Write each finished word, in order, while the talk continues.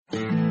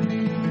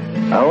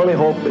I only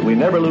hope that we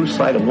never lose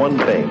sight of one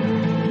thing,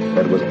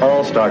 that it was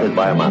all started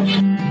by a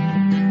mouse.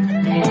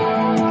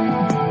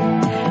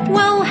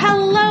 Well,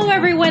 hello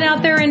everyone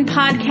out there in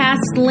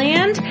podcast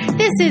land.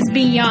 This is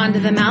Beyond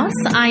the Mouse.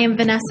 I am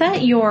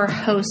Vanessa, your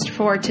host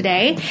for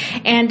today,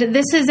 and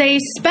this is a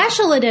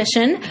special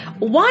edition.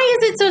 Why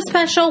is it so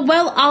special?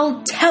 Well,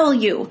 I'll tell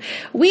you.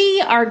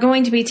 We are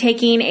going to be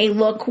taking a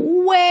look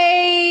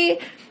way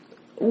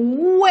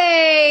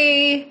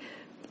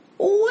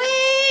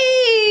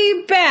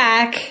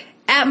back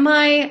at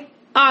my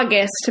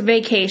August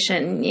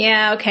vacation.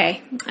 Yeah,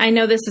 okay. I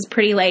know this is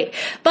pretty late,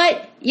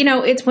 but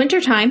it's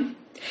wintertime.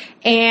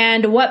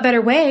 And what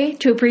better way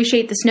to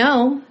appreciate the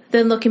snow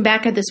than looking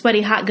back at the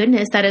sweaty hot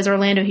goodness that is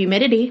Orlando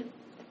humidity?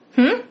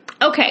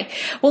 Okay,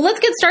 well, let's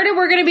get started.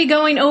 We're going to be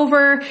going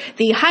over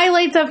the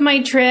highlights of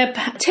my trip,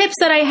 tips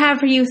that I have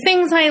for you,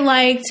 things I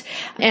liked,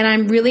 and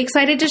I'm really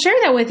excited to share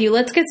that with you.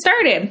 Let's get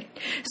started.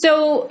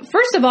 So,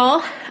 first of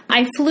all,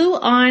 I flew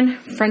on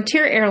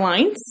Frontier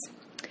Airlines.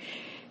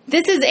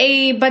 This is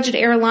a budget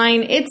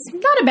airline. It's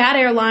not a bad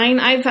airline.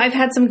 I've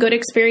had some good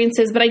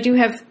experiences, but I do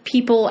have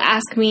people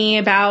ask me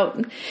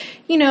about,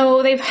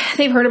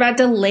 they've heard about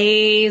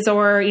delays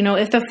or,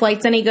 if the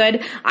flight's any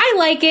good. I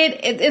like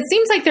it. It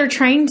seems like they're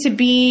trying to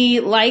be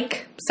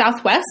like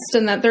Southwest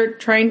and that they're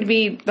trying to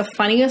be the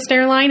funniest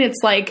airline.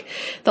 It's like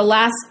the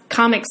last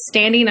comic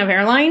standing of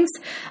airlines.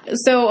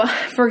 So,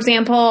 for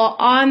example,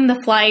 on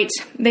the flight,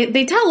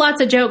 they tell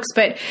lots of jokes,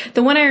 but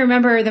the one I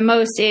remember the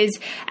most is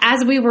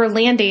as we were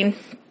landing,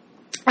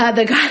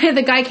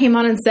 the guy came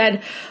on and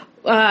said,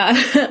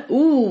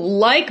 ooh,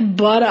 like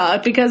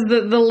butter, because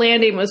the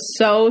landing was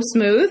so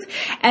smooth.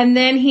 And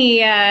then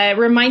he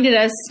reminded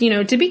us,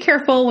 to be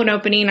careful when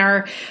opening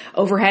our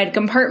overhead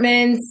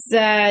compartments.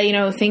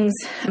 Things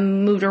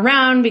moved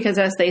around because,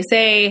 as they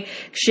say,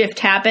 shift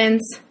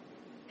happens.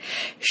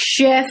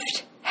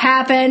 Shift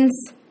happens.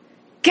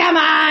 Come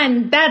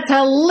on! That's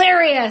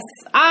hilarious!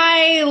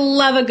 I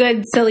love a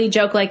good silly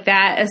joke like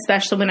that,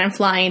 especially when I'm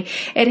flying.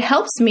 It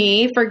helps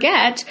me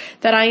forget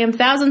that I am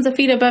thousands of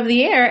feet above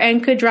the air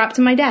and could drop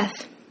to my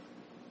death.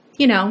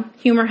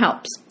 Humor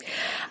helps.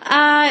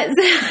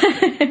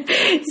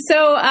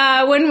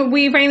 So when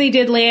we finally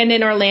did land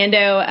in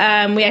Orlando,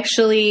 we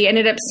actually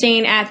ended up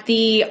staying at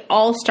the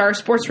All-Star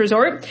Sports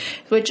Resort,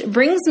 which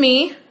brings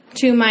me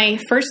to my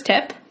first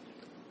tip.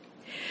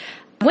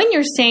 When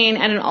you're staying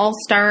at an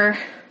All-Star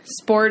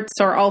Sports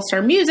or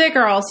All-Star Music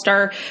or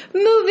All-Star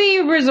Movie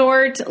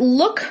Resort,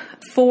 look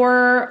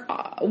for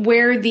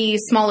where the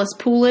smallest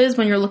pool is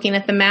when you're looking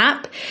at the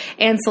map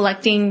and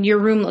selecting your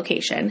room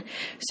location.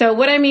 So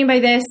what I mean by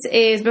this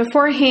is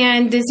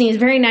beforehand, Disney is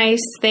very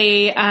nice.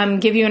 They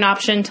give you an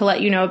option to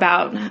let you know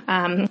about,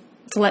 to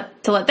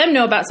let them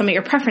know about some of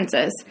your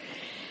preferences.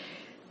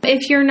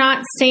 If you're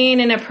not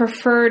staying in a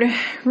preferred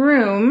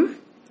room,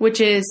 which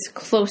is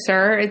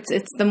closer,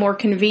 it's the more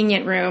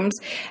convenient rooms,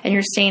 and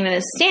you're staying in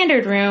a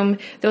standard room,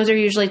 those are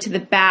usually to the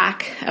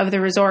back of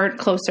the resort,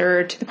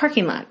 closer to the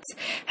parking lots.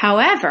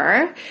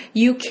 However,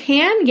 you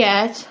can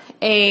get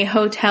a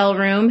hotel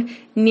room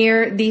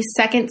near the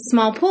second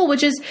small pool,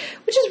 which is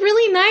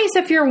really nice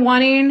if you're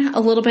wanting a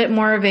little bit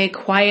more of a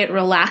quiet,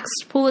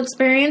 relaxed pool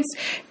experience.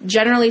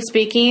 Generally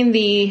speaking,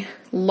 the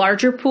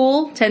larger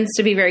pool tends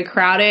to be very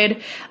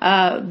crowded,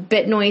 a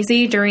bit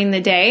noisy during the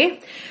day.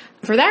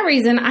 For that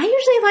reason, I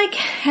usually like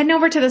heading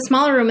over to the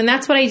smaller room, and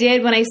that's what I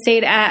did when I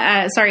stayed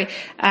at,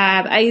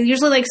 I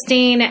usually like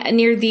staying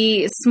near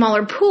the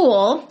smaller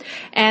pool,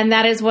 and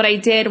that is what I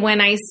did when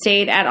I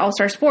stayed at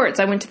All-Star Sports.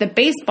 I went to the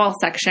baseball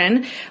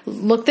section,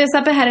 looked this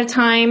up ahead of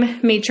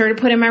time, made sure to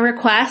put in my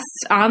request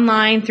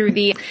online through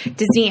the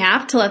Disney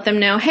app to let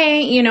them know,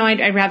 hey,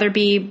 I'd rather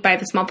be by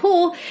the small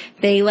pool.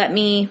 They let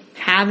me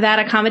have that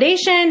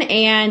accommodation,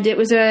 and it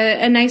was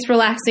a nice,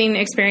 relaxing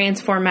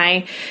experience for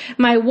my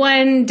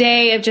one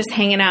day of just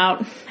hanging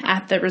out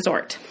at the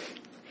resort.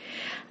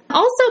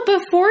 Also,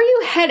 before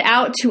you head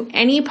out to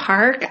any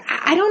park,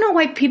 I don't know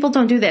why people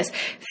don't do this.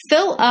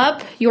 Fill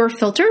up your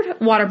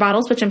filtered water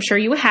bottles, which I'm sure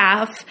you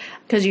have,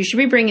 because you should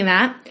be bringing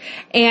that,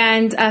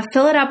 and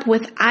fill it up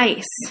with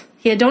ice.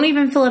 Yeah, don't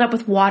even fill it up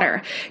with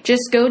water.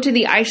 Just go to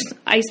the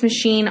ice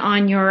machine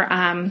on your,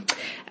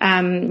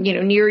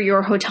 near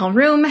your hotel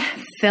room,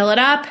 fill it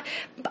up.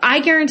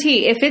 I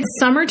guarantee if it's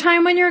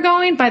summertime when you're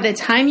going, by the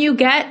time you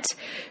get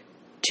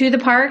to the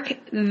park,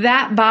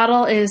 that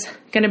bottle is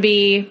going to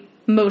be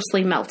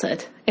mostly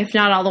melted, if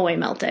not all the way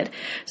melted.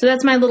 So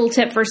that's my little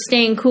tip for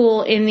staying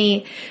cool in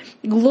the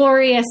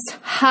glorious,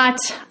 hot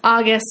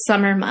August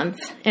summer month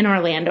in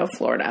Orlando,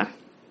 Florida.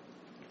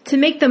 To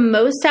make the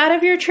most out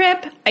of your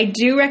trip, I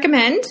do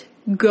recommend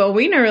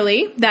going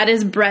early. That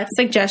is Brett's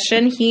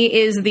suggestion.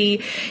 He is the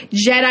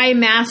Jedi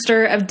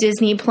master of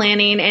Disney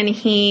planning, and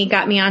he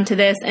got me onto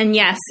this. And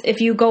yes, if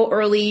you go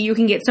early, you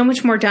can get so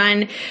much more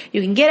done.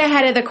 You can get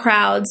ahead of the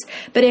crowds.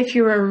 But if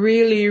you're a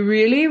really,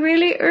 really,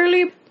 really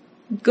early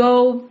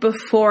go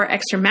before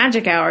extra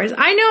magic hours.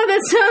 I know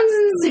that sounds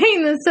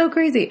insane. That's so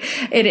crazy.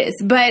 It is.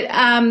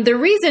 But the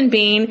reason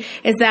being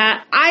is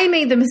that I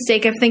made the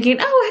mistake of thinking,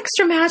 oh,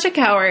 extra magic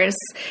hours,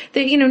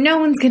 that, no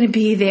one's going to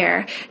be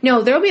there.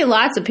 No, there'll be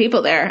lots of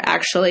people there,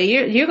 actually.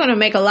 You're going to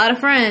make a lot of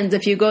friends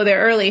if you go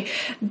there early.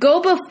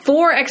 Go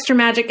before extra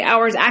magic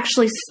hours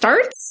actually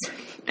starts.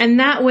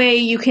 And that way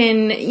you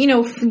can,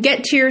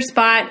 get to your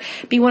spot,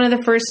 be one of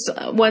the first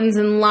ones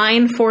in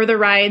line for the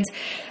rides.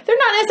 They're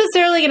not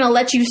necessarily going to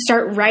let you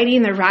start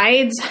riding the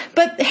rides,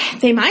 but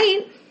they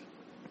might.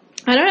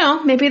 I don't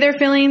know. Maybe they're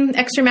feeling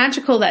extra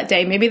magical that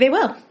day. Maybe they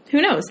will.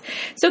 Who knows?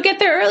 So get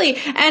there early.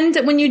 And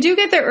when you do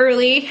get there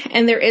early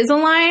and there is a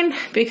line,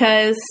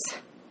 because,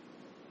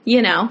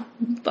 a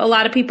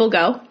lot of people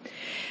go,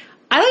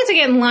 I like to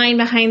get in line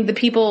behind the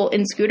people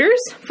in scooters.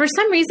 For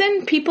some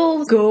reason,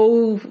 people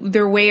go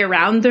their way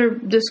around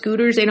the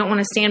scooters. They don't want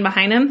to stand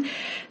behind them.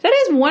 That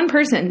is one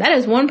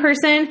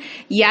person.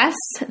 Yes,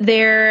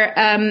 their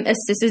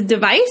assisted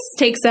device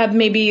takes up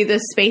maybe the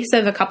space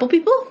of a couple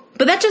people,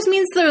 but that just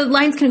means the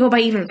line's going to go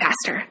by even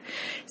faster.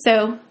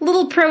 So,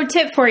 little pro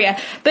tip for you.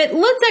 But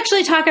let's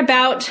actually talk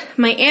about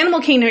my Animal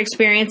Kingdom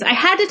experience. I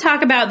had to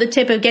talk about the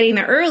tip of getting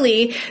there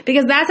early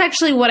because that's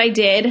actually what I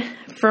did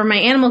for my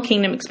Animal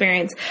Kingdom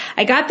experience.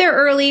 I got there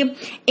early,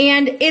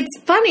 and it's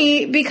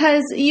funny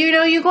because,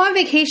 you go on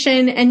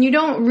vacation and you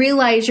don't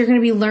realize you're going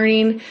to be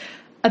learning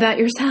about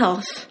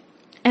yourself.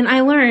 And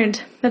I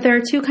learned that there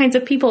are two kinds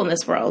of people in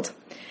this world.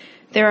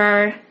 There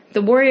are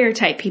the warrior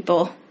type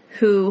people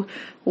who,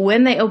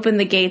 when they open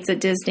the gates at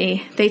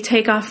Disney, they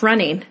take off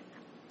running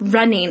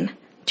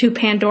to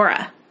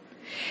Pandora.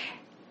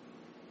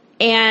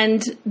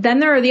 And then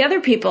there are the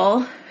other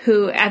people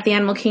who, at the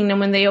Animal Kingdom,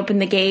 when they open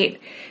the gate,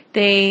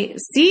 they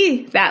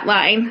see that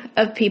line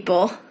of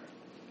people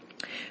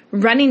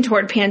running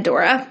toward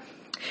Pandora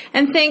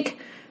and think,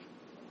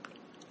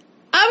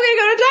 I'm going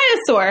to go to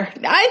Dinosaur.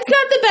 It's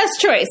not the best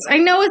choice. I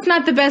know it's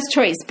not the best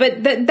choice,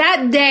 but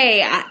that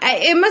day,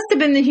 it must have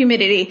been the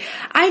humidity.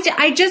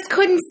 I just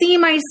couldn't see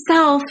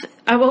myself.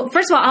 Well,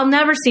 first of all, I'll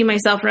never see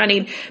myself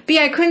running. But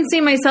yeah, I couldn't see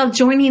myself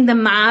joining the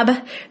mob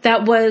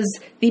that was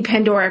the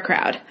Pandora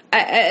crowd.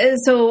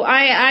 So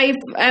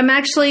I'm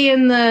actually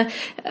in the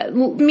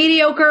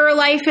mediocre,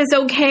 life is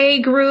okay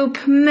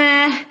group.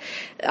 Meh.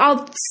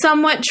 I'll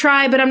somewhat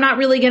try, but I'm not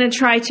really going to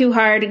try too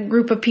hard. A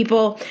group of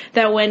people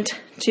that went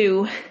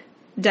to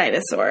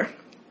Dinosaur.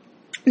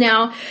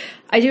 Now,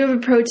 I do have a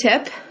pro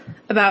tip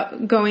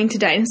about going to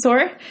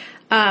Dinosaur,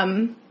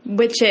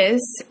 which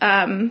is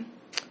go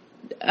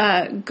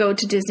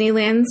to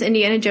Disneyland's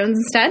Indiana Jones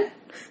instead.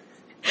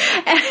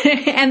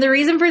 And the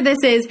reason for this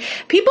is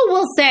people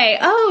will say,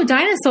 oh,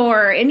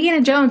 Dinosaur,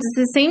 Indiana Jones, it's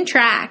the same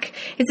track.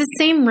 It's the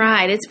same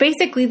ride. It's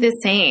basically the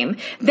same.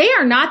 They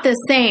are not the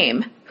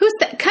same.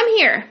 Come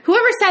here.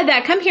 Whoever said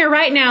that, come here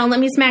right now and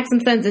let me smack some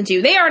sense into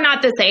you. They are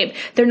not the same.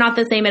 They're not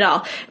the same at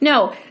all.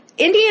 No,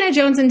 Indiana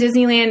Jones in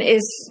Disneyland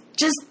is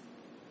just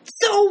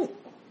so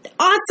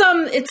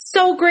awesome. It's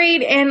so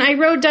great. And I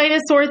rode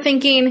Dinosaur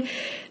thinking,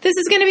 this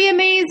is going to be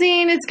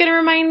amazing. It's going to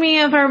remind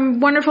me of our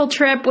wonderful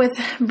trip with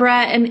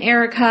Brett and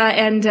Erica.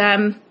 And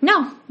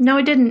no,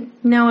 it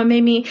didn't. No, it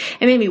made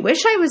me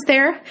wish I was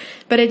there,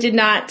 but it did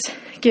not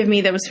give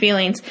me those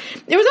feelings.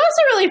 It was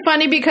also really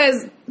funny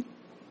because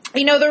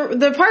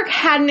the park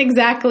hadn't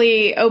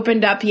exactly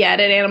opened up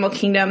yet at Animal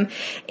Kingdom,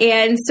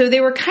 and so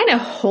they were kind of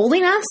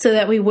holding us so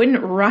that we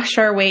wouldn't rush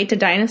our way to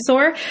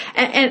Dinosaur.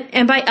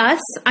 And by us,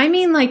 I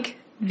mean like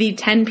the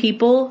 10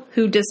 people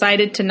who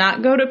decided to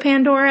not go to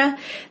Pandora.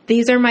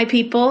 These are my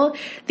people.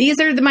 These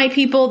are my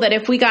people that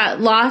if we got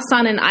lost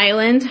on an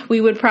island,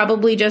 we would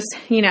probably just,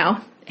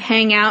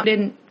 hang out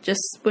and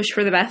just wish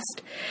for the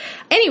best.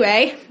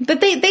 Anyway,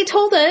 but they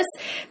told us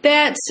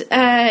that,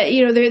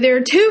 there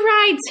are two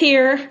rides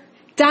here.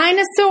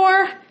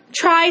 Dinosaur,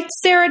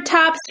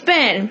 Triceratops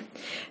Spin.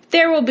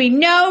 There will be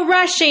no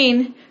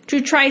rushing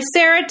to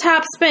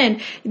Triceratops Spin.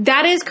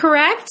 That is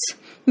correct.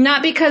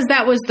 Not because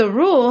that was the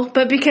rule,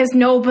 but because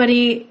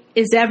nobody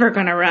is ever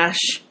going to rush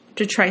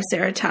to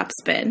Triceratops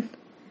Spin.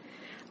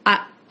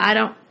 I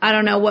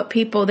don't know what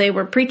people they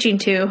were preaching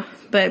to,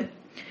 but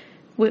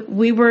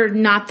we were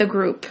not the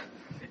group.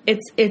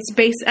 It's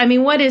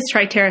what is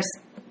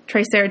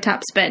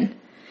Triceratops Spin?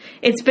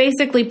 It's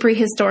basically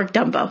prehistoric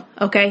Dumbo,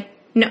 okay?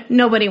 No,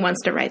 nobody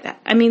wants to ride that.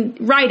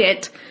 Ride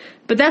it,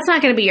 but that's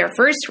not going to be your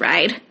first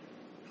ride.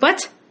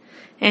 What?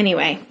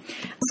 Anyway,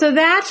 so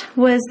that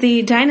was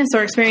the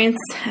Dinosaur experience.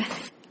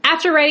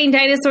 After riding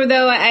Dinosaur,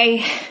 though,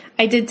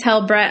 I did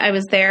tell Brett I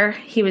was there.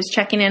 He was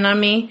checking in on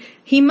me.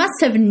 He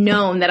must have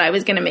known that I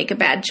was going to make a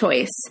bad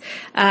choice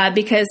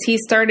because he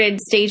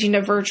started staging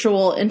a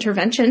virtual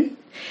intervention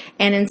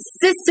and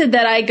insisted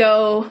that I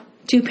go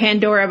to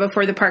Pandora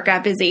before the park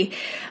got busy.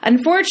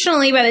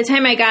 Unfortunately, by the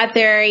time I got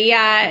there,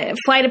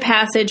 Flight of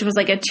Passage was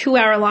like a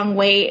 2-hour-long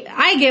wait.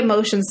 I get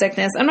motion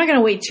sickness. I'm not going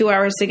to wait 2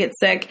 hours to get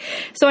sick.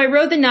 So I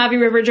rode the Na'vi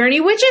River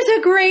Journey, which is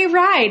a great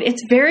ride.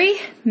 It's very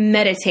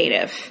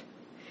meditative.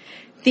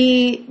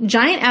 The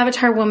giant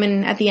avatar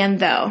woman at the end,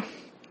 though,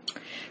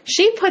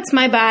 she puts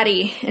my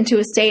body into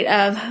a state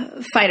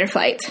of fight or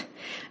flight.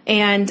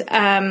 And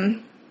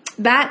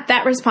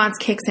that response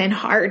kicks in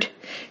hard.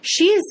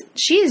 She is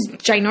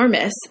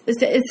ginormous.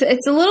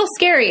 It's a little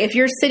scary if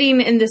you're sitting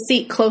in the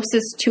seat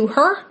closest to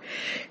her.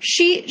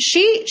 She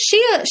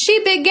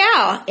a big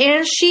gal,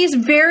 and she's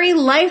very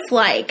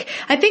lifelike.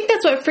 I think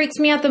that's what freaks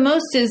me out the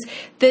most is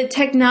the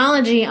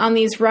technology on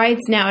these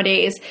rides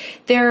nowadays.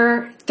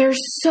 They're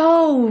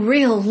so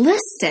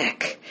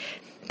realistic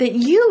that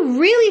you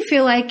really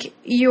feel like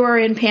you're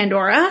in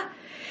Pandora.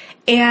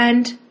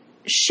 And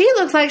she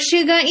looked like she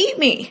was gonna eat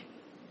me.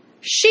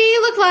 She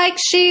looked like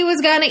she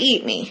was gonna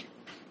eat me.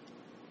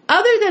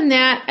 Other than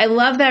that, I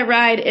love that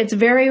ride. It's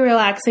very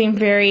relaxing,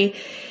 very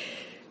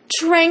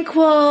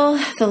tranquil.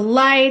 The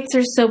lights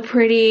are so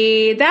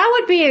pretty. That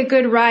would be a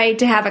good ride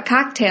to have a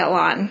cocktail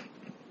on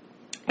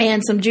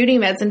and some Judy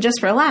Meds and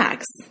just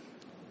relax.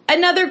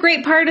 Another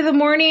great part of the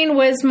morning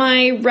was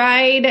my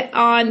ride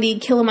on the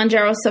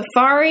Kilimanjaro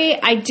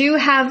Safari. I do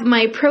have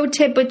my pro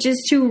tip, which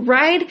is to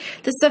ride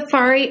the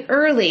safari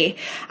early.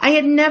 I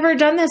had never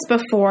done this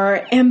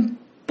before, and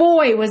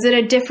boy, was it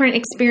a different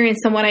experience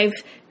than what I've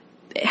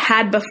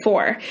had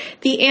before.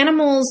 The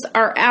animals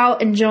are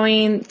out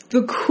enjoying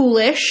the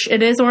coolish,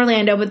 it is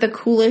Orlando, but the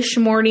coolish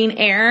morning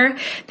air.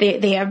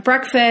 They have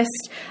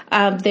breakfast.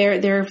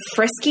 They're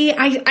frisky.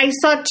 I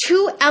saw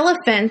 2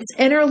 elephants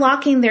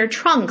interlocking their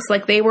trunks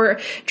like they were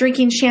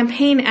drinking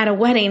champagne at a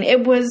wedding.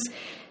 It was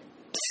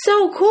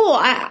so cool.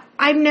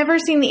 I've never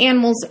seen the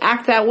animals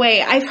act that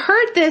way. I've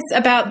heard this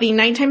about the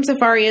nighttime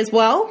safari as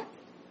well,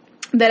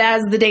 that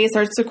as the day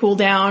starts to cool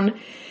down,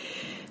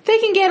 they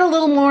can get a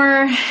little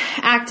more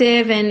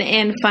active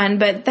and fun,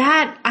 but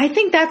I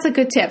think that's a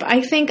good tip.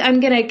 I think I'm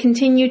going to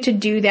continue to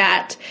do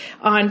that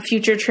on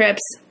future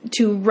trips,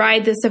 to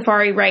ride the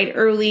safari ride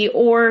early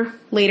or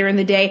later in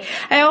the day.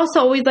 I also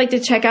always like to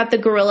check out the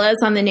gorillas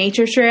on the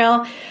nature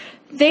trail.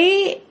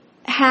 They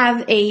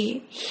have a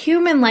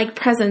human-like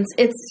presence.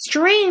 It's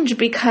strange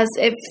because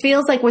it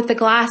feels like with the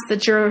glass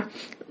that you're,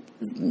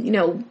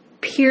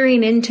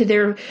 peering into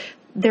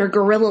their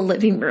gorilla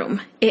living room.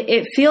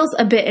 It feels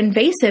a bit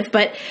invasive,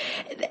 but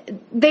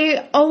they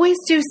always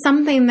do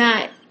something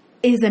that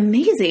is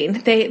amazing.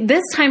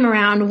 This time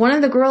around, one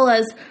of the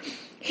gorillas,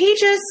 he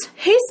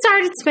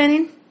started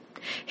spinning.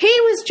 He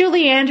was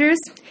Julie Andrews.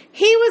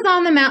 He was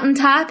on the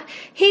mountaintop.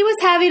 He was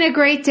having a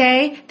great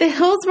day. The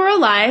hills were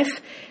alive.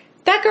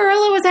 That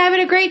gorilla was having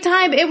a great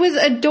time. It was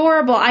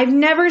adorable. I've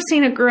never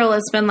seen a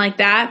gorilla spin like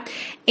that.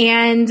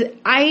 And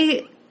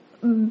I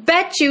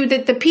bet you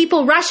that the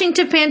people rushing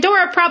to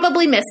Pandora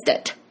probably missed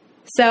it.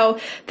 So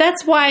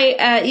that's why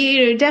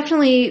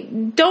definitely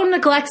don't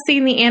neglect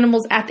seeing the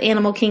animals at the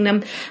Animal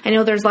Kingdom. I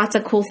know there's lots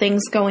of cool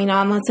things going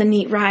on, lots of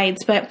neat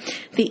rides, but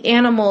the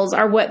animals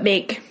are what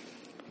make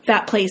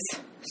that place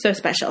so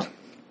special.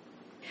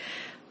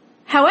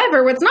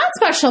 However, what's not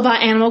special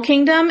about Animal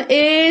Kingdom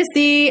is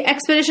the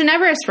Expedition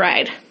Everest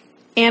ride.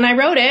 And I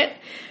wrote it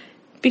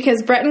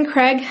because Brett and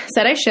Craig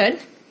said I should.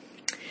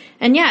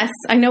 And yes,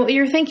 I know what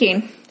you're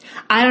thinking.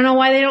 I don't know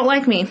why they don't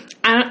like me.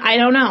 I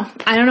don't know.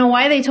 I don't know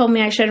why they told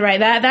me I should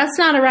ride that. That's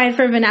not a ride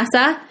for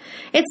Vanessa.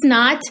 It's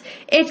not.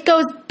 It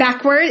goes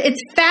backwards.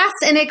 It's fast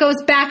and it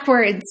goes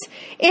backwards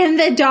in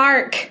the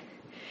dark.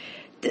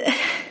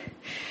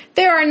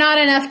 There are not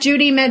enough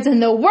Judy Meds in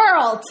the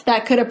world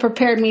that could have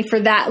prepared me for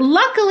that.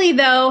 Luckily,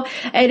 though,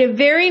 I had a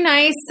very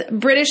nice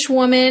British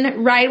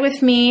woman ride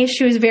with me.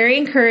 She was very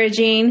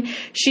encouraging.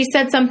 She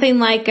said something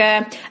like,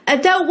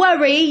 don't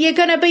worry, you're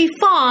going to be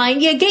fine.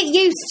 You get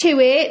used to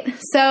it.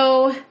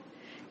 So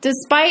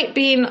despite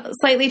being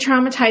slightly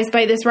traumatized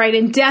by this ride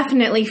and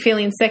definitely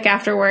feeling sick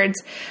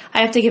afterwards, I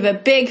have to give a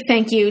big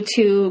thank you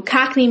to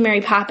Cockney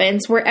Mary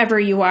Poppins, wherever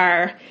you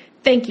are.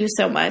 Thank you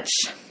so much.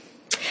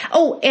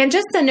 Oh, and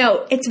just a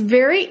note, it's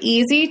very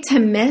easy to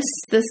miss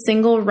the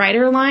single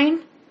rider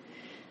line.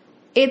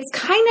 It's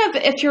kind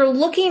of, if you're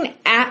looking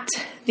at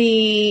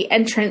the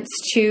entrance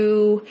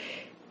to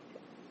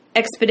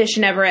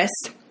Expedition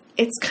Everest,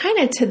 it's kind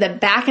of to the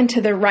back and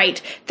to the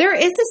right. There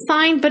is a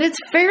sign, but it's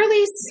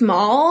fairly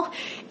small.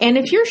 And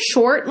if you're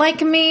short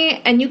like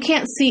me and you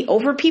can't see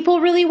over people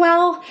really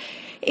well,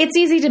 it's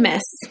easy to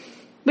miss,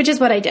 which is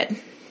what I did.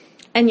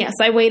 And yes,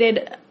 I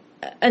waited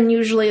an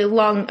unusually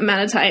long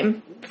amount of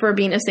time for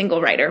being a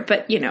single rider,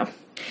 but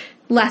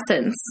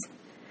lessons.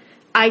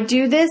 I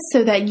do this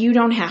so that you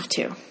don't have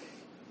to.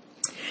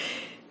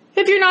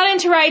 If you're not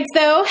into rides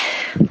though,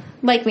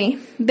 like me,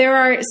 there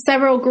are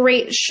several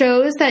great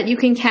shows that you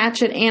can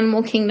catch at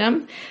Animal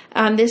Kingdom.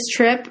 This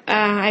trip,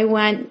 I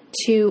went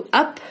to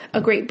Up, A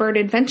Great Bird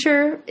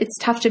Adventure. It's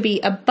Tough to Be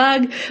a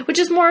Bug, which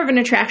is more of an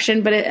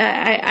attraction, but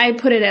I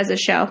put it as a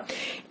show.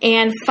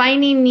 And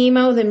Finding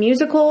Nemo, the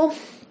musical.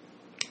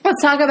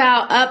 Let's talk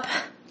about Up,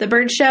 the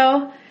bird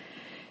show.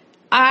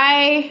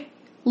 I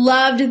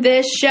loved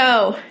this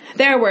show.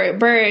 There were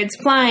birds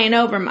flying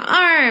over my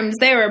arms.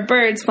 There were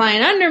birds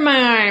flying under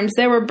my arms.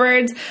 There were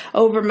birds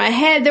over my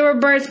head. There were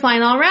birds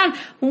flying all around.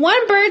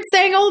 One bird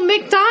sang Old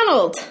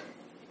MacDonald.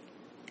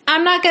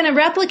 I'm not going to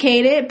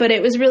replicate it, but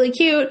it was really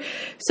cute.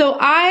 So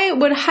I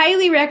would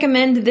highly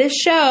recommend this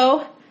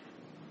show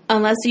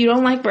unless you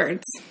don't like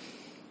birds.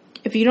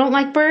 If you don't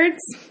like birds,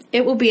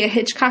 it will be a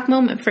Hitchcock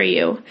moment for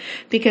you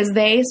because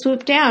they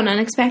swoop down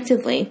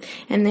unexpectedly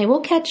and they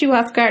will catch you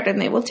off guard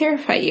and they will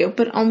terrify you,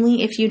 but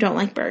only if you don't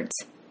like birds.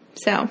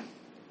 So,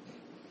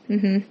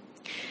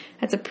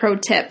 that's a pro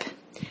tip.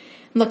 I'm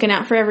looking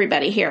out for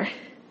everybody here.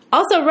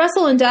 Also,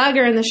 Russell and Doug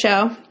are in the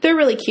show. They're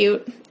really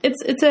cute.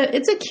 It's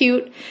a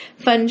cute,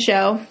 fun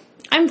show.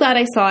 I'm glad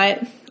I saw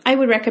it. I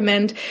would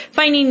recommend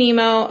Finding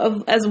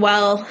Nemo as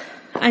well.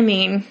 I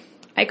mean,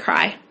 I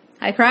cry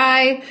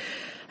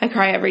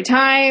every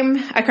time.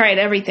 I cry at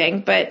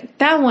everything, but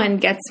that one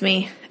gets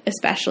me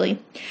especially.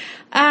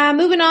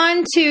 Moving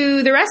on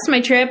to the rest of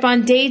my trip,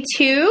 on day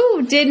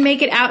 2, did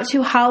make it out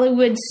to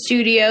Hollywood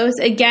Studios.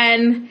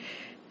 Again,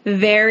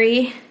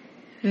 very,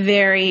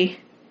 very,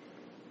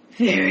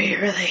 very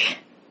early.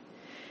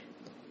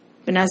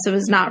 Vanessa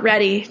was not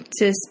ready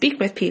to speak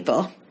with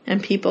people,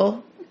 and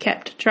people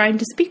kept trying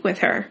to speak with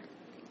her.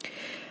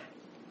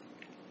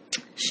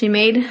 She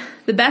made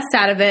the best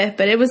out of it,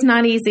 but it was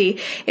not easy.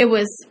 It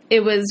was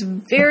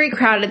very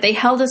crowded. They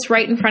held us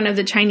right in front of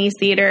the Chinese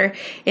theater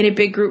in a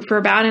big group for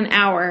about an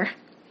hour.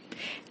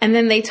 And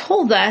then they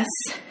told us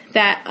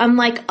that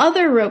unlike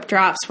other rope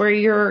drops where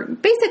you're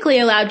basically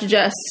allowed to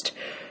just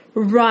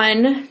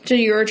run to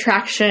your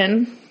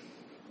attraction,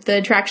 the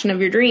attraction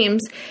of your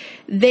dreams,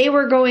 they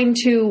were going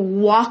to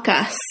walk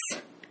us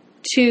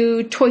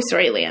to Toy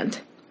Story Land.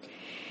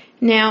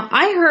 Now,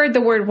 I heard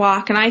the word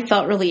walk and I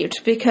felt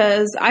relieved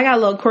because I got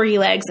little corgi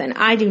legs and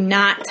I do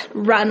not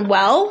run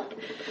well,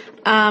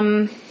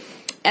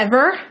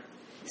 ever.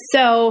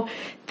 So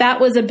that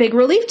was a big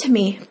relief to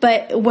me.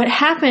 But what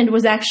happened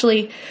was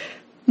actually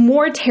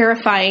more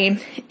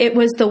terrifying. It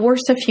was the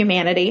worst of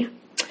humanity.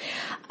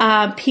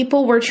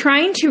 People were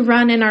trying to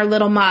run in our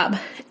little mob.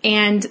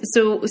 And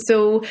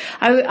so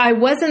I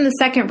was in the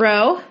second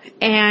row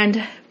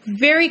and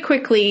very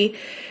quickly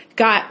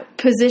got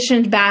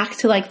positioned back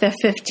to like the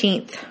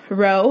 15th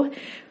row.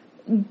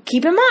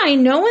 Keep in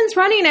mind, no one's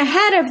running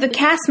ahead of the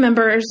cast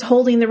members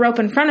holding the rope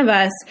in front of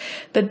us,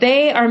 but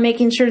they are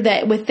making sure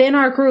that within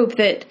our group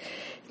that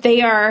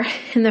they are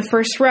in the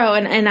first row.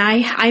 And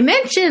I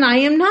mentioned I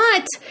am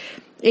not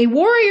a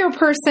warrior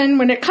person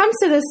when it comes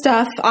to this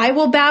stuff. I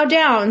will bow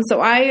down.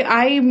 So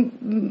I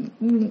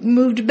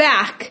moved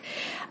back.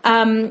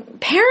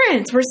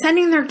 Parents were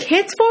sending their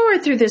kids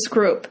forward through this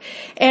group.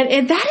 And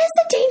that is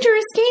a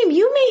dangerous game.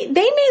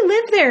 They may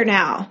live there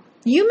now.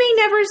 You may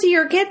never see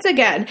your kids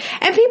again.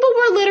 And people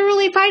were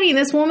literally fighting.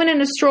 This woman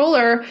in a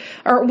stroller,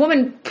 or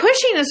woman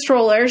pushing a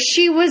stroller,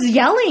 she was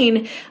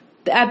yelling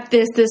at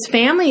this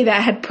family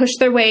that had pushed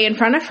their way in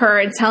front of her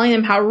and telling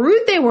them how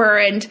rude they were.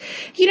 And,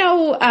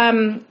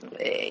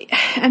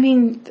 I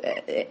mean,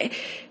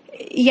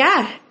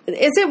 yeah.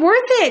 Is it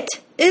worth it?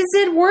 Is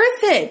it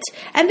worth it?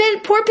 And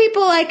then poor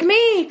people like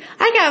me,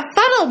 I got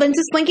funneled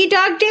into Slinky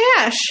Dog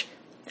Dash.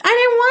 I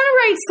didn't want to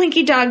ride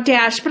Slinky Dog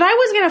Dash, but I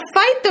was going to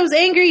fight those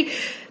angry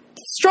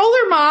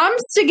stroller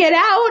moms to get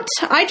out.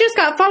 I just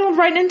got funneled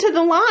right into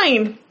the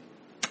line.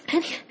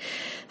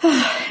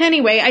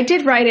 Anyway, I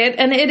did ride it,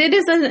 and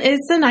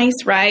it's a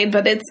nice ride,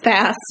 but it's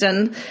fast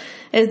and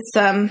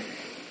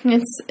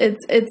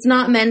it's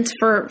not meant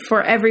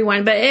for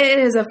everyone, but it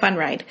is a fun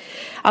ride.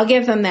 I'll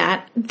give them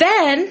that.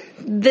 Then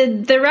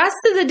the rest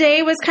of the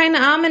day was kind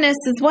of ominous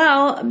as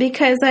well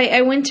because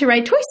I went to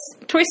ride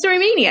Toy Story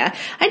Mania.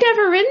 I'd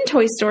never ridden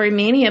Toy Story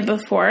Mania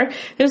before.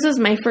 This was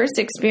my first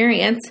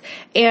experience,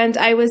 and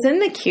I was in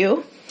the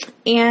queue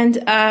and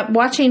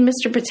watching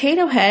Mr.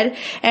 Potato Head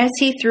as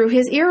he threw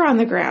his ear on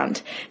the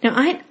ground. Now,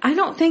 I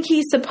don't think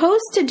he's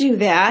supposed to do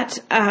that,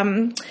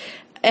 and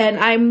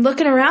I'm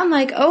looking around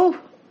like,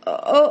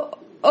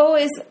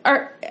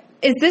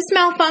 is this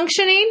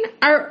malfunctioning?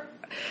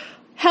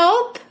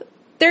 Help!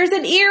 There's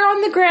an ear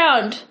on the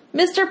ground.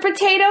 Mr.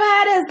 Potato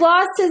Head has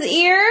lost his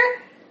ear.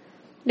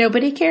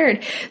 Nobody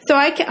cared. So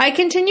I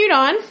continued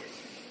on.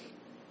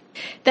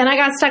 Then I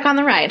got stuck on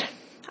the ride.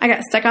 I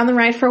got stuck on the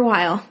ride for a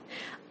while.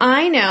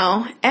 I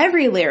know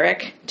every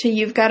lyric to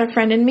You've Got a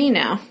Friend in Me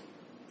now.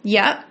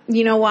 Yep.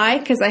 You know why?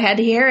 Because I had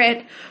to hear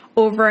it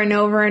over and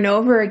over and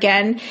over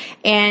again.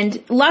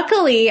 And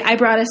luckily, I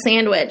brought a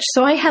sandwich.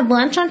 So I had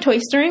lunch on Toy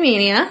Story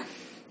Mania.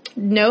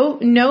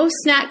 No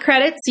snack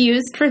credits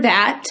used for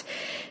that.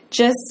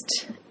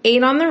 Just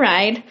ate on the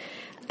ride.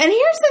 And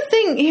here's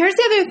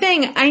the other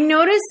thing. I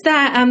noticed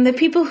that the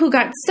people who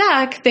got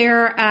stuck,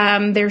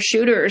 their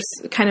shooters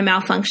kind of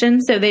malfunctioned,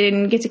 so they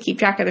didn't get to keep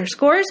track of their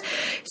scores.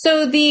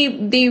 So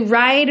the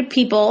ride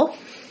people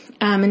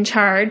in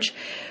charge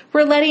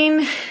were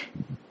letting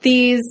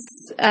these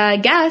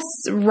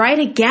guests ride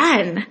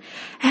again.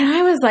 And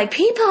I was like,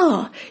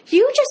 people,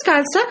 you just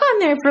got stuck on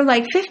there for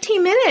like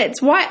 15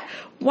 minutes.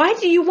 Why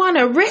do you want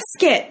to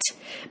risk it?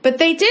 But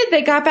they did.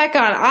 They got back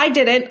on. I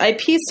didn't. I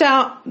peaced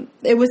out.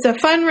 It was a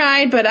fun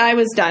ride, but I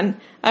was done.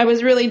 I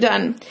was really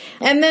done.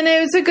 And then it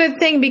was a good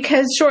thing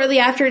because shortly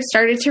after it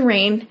started to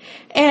rain.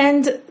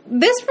 And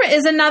this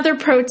is another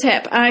pro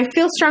tip. I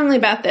feel strongly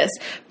about this.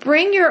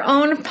 Bring your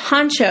own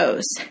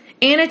ponchos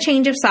and a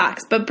change of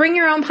socks, but bring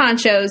your own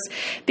ponchos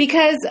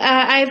because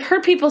I've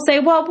heard people say,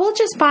 well, we'll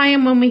just buy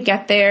them when we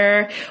get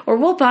there, or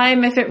we'll buy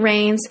them if it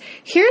rains.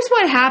 Here's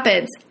what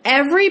happens.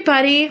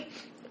 Everybody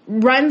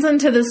runs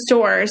into the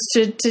stores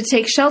to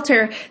take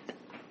shelter.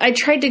 I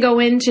tried to go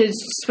in to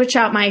switch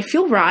out my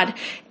fuel rod,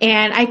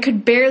 and I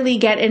could barely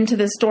get into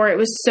the store. It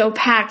was so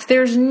packed.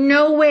 There's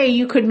no way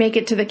you could make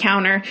it to the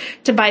counter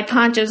to buy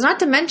ponchos. Not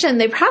to mention,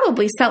 they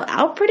probably sell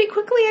out pretty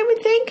quickly, I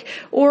would think,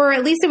 or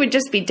at least it would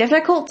just be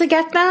difficult to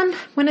get them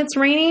when it's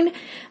raining,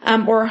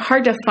 or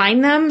hard to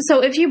find them.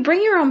 So if you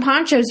bring your own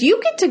ponchos,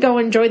 you get to go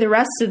enjoy the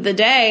rest of the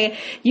day.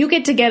 You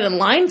get to get in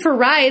line for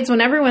rides when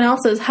everyone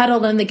else is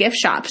huddled in the gift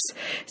shops.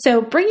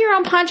 So bring your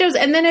own ponchos,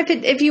 and then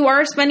if you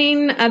are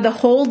spending the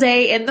whole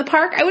day in the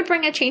park, I would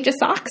bring a change of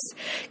socks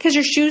because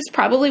your shoes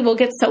probably will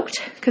get soaked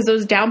because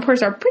those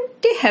downpours are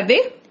pretty heavy.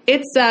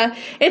 It's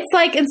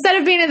like instead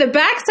of being in the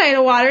backside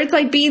of water, it's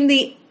like being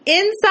the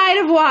inside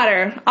of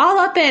water, all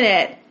up in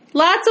it.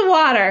 Lots of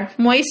water,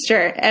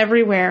 moisture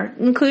everywhere,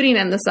 including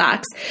in the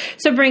socks.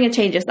 So bring a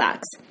change of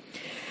socks.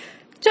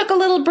 Took a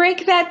little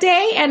break that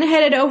day and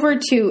headed over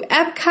to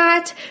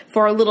Epcot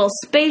for a little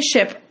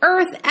Spaceship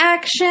Earth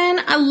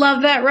action. I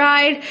love that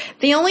ride.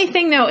 The only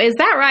thing, though, is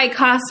that ride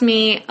cost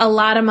me a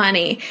lot of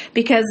money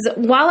because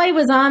while I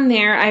was on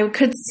there, I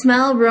could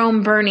smell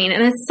Rome burning,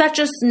 and it's such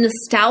a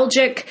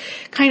nostalgic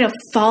kind of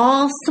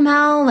fall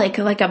smell, like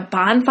a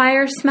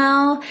bonfire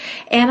smell,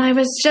 and I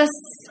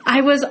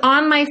was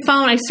on my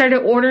phone. I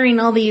started ordering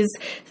all these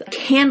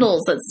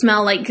candles that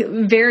smell like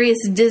various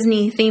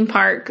Disney theme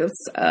park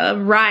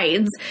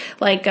rides,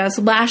 like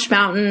Splash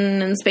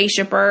Mountain and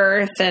Spaceship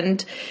Earth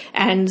and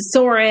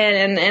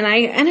Soarin', and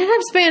I ended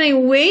up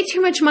spending way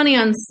too much money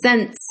on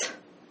scents.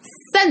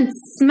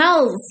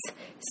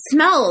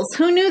 Smells.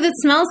 Who knew that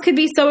smells could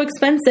be so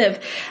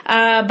expensive?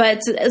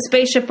 But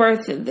Spaceship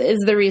Earth is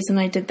the reason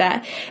I did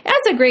that.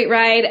 That's a great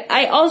ride.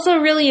 I also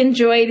really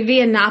enjoyed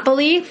Via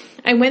Napoli.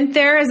 I went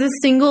there as a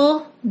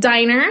single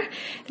diner.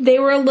 They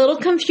were a little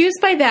confused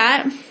by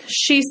that.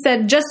 She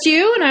said, just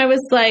you? And I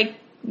was like,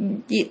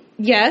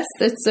 yes,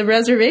 it's a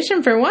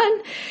reservation for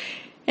one.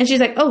 And she's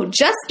like, oh,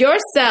 just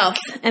yourself.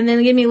 And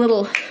then give me a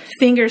little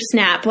finger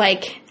snap,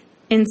 like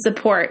in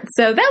support.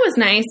 So that was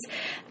nice.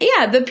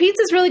 Yeah, the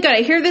pizza's really good.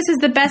 I hear this is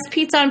the best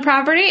pizza on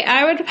property.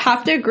 I would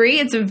have to agree.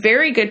 It's a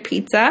very good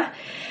pizza.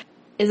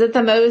 Is it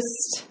the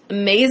most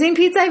amazing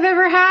pizza I've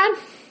ever had?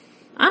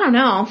 I don't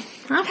know.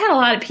 I've had a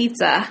lot of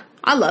pizza.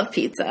 I love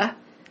pizza.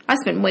 I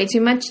spend way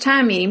too much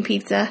time eating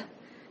pizza.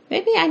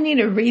 Maybe I need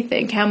to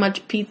rethink how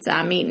much pizza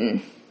I'm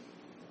eating.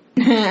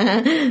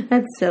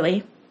 That's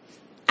silly.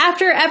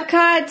 After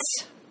Epcot,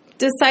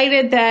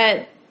 decided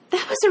that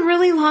was a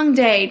really long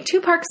day.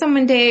 2 parks on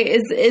one day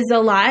is a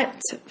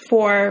lot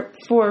for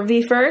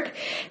VFERC.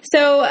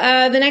 So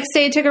the next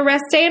day I took a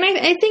rest day, and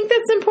I think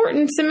that's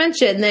important to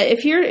mention that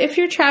if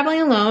you're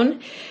traveling alone,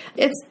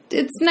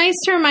 it's nice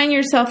to remind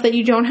yourself that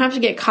you don't have to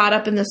get caught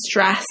up in the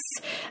stress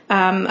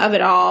of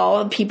it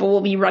all. People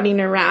will be running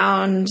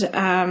around.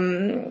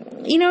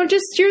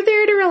 Just you're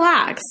there to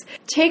relax.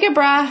 Take a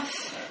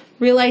breath.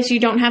 Realize you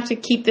don't have to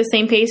keep the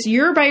same pace.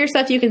 You're by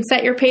yourself. You can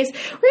set your pace. Or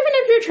even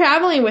if you're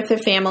traveling with a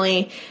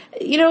family,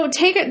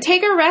 take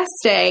a rest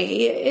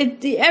day.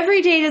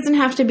 Every day doesn't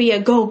have to be a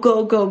go,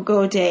 go, go,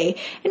 go day.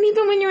 And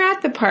even when you're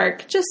at the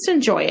park, just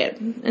enjoy it.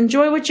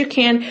 Enjoy what you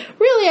can.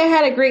 Really, I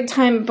had a great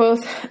time at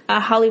both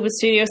Hollywood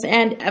Studios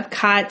and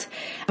Epcot.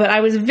 But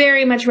I was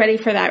very much ready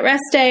for that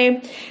rest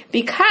day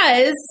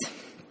because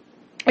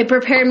it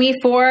prepared me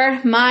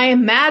for my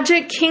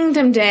Magic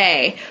Kingdom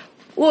day.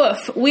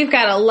 Woof, we've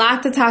got a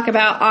lot to talk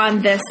about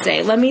on this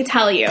day. Let me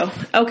tell you.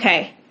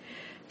 Okay,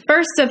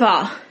 first of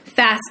all,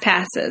 fast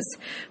passes.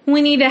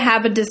 We need to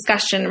have a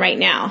discussion right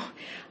now.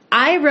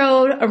 I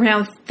rode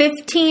around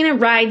 15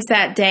 rides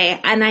that day,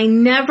 and I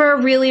never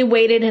really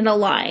waited in a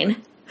line.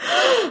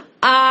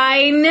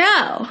 I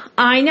know.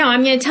 I'm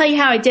going to tell you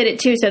how I did it,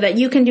 too, so that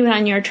you can do it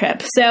on your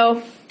trip.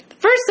 So,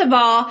 first of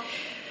all,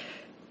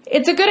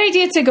 it's a good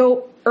idea to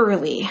go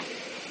early.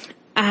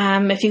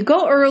 If you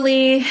go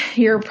early,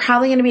 you're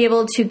probably going to be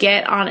able to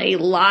get on a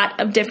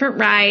lot of different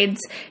rides,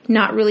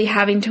 not really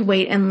having to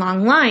wait in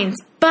long lines.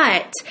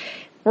 But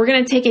we're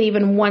going to take it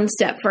even one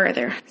step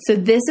further. So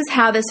this is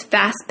how this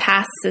Fast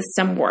Pass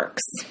system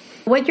works.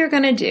 What you're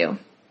going to do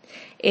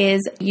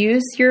is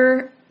use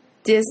your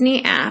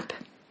Disney app,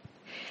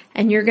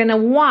 and you're going to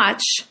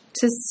watch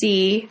to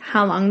see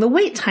how long the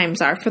wait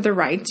times are for the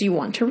rides you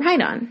want to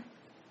ride on.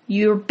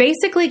 You're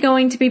basically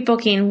going to be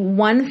booking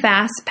one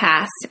Fast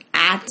Pass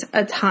at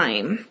a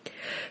time.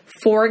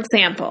 For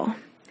example,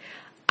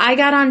 I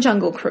got on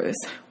Jungle Cruise.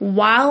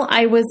 While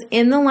I was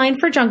in the line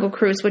for Jungle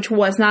Cruise, which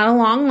was not a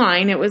long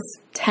line, it was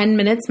 10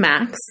 minutes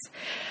max,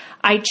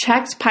 I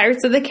checked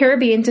Pirates of the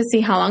Caribbean to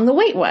see how long the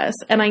wait was,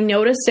 and I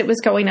noticed it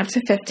was going up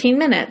to 15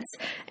 minutes.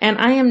 And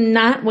I am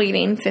not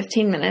waiting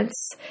 15 minutes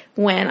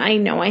when I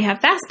know I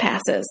have fast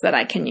passes that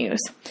I can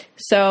use.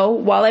 So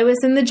while I was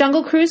in the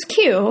Jungle Cruise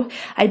queue,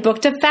 I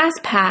booked a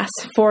fast pass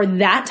for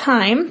that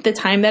time, the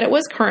time that it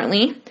was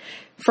currently,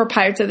 for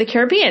Pirates of the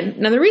Caribbean.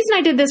 Now, the reason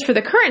I did this for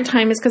the current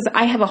time is because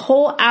I have a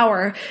whole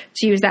hour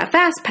to use that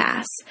fast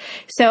pass.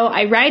 So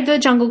I ride the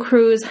Jungle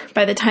Cruise.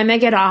 By the time I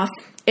get off,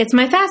 it's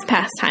my fast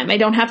pass time. I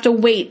don't have to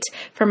wait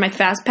for my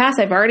fast pass.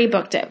 I've already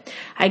booked it.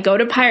 I go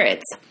to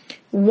Pirates.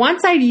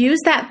 Once I've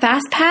used that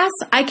fast pass,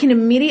 I can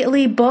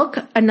immediately book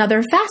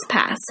another fast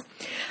pass.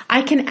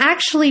 I can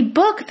actually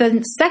book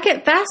the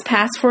second fast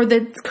pass for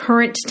the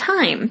current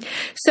time.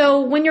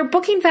 So when you're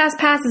booking fast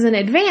passes in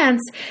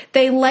advance,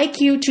 they like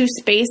you to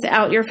space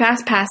out your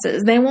fast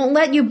passes. They won't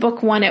let you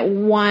book one at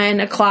 1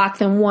 o'clock,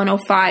 then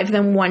 1:05,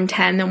 then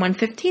 1:10, then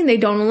 1:15. They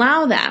don't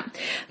allow that.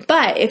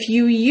 But if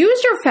you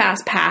use your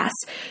fast pass,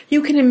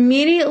 you can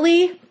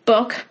immediately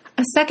book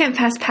a second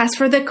fast pass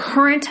for the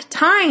current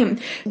time.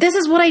 This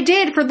is what I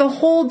did for the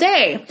whole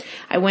day.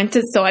 I went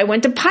to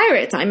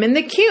Pirates. I'm in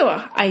the queue.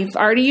 I've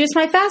already used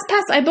my fast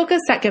pass. I book a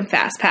second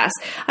fast pass.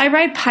 I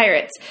ride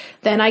Pirates.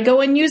 Then I go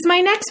and use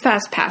my next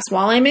fast pass.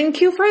 While I'm in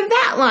queue for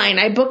that line,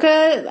 I book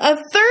a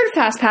third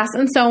fast pass,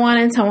 and so on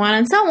and so on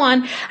and so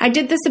on. I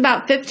did this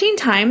about 15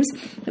 times.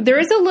 There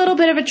is a little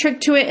bit of a trick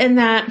to it in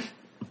that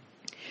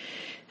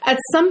at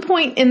some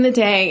point in the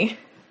day,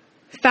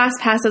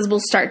 fast passes will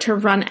start to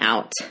run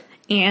out.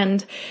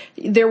 And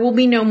there will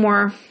be no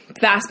more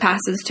fast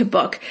passes to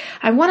book.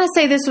 I want to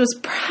say this was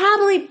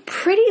probably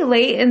pretty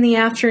late in the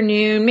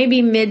afternoon,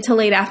 maybe mid to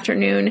late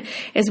afternoon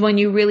is when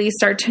you really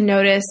start to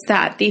notice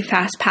that the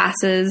fast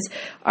passes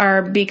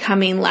are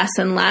becoming less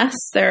and less.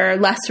 There are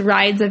less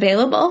rides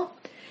available.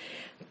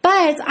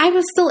 But I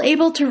was still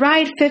able to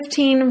ride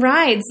 15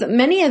 rides.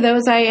 Many of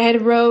those I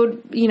had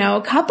rode,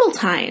 a couple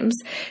times.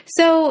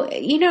 So,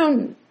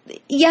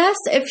 yes,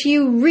 if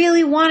you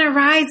really want to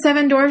ride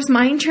Seven Dwarfs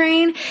Mine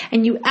Train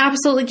and you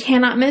absolutely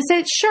cannot miss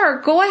it, sure,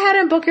 go ahead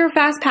and book your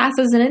fast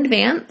passes in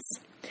advance.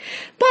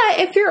 But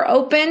if you're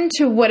open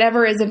to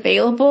whatever is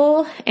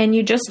available and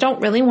you just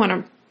don't really want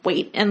to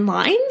wait in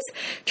lines,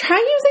 try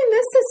using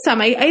this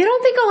system. I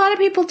don't think a lot of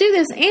people do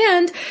this.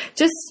 And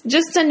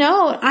just a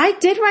note, I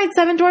did ride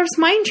Seven Dwarfs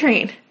Mine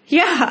Train.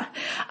 Yeah,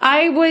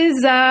 I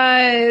was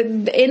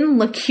in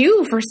the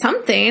queue for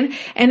something,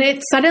 and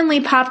it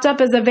suddenly popped up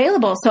as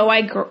available. So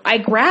I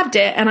grabbed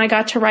it, and I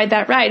got to ride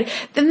that ride.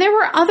 Then there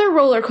were other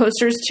roller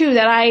coasters too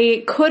that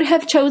I could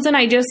have chosen.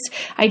 I just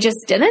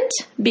didn't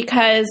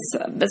because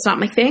that's not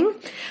my thing.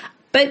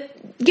 But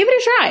give it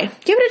a try.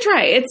 Give it a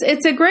try.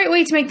 It's a great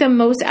way to make the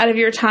most out of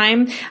your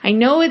time. I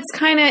know it's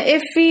kind of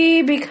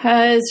iffy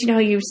because,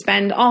 you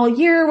spend all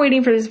year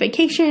waiting for this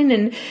vacation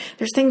and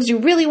there's things you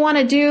really want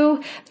to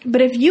do.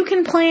 But if you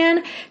can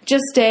plan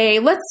just a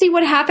let's see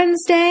what happens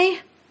day,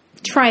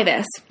 try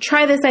this.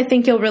 Try this. I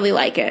think you'll really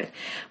like it.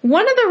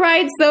 One of the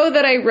rides, though,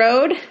 that I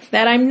rode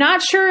that I'm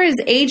not sure is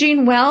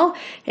aging well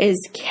is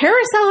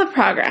Carousel of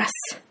Progress.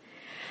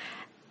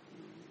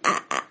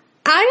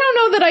 I don't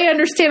know that I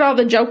understand all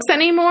the jokes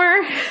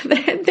anymore.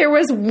 There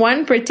was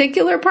one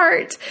particular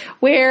part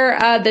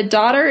where the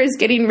daughter is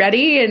getting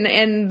ready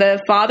and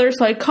the father's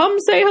like, come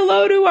say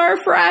hello to our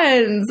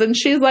friends. And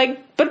she's like,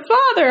 but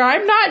father,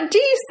 I'm not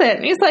decent.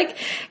 And he's like,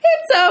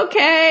 it's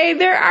okay.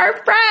 They're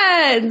our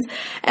friends.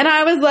 And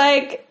I was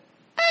like,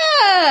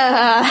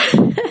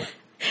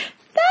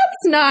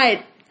 that's not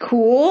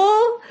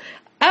cool.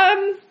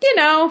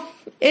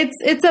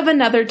 It's of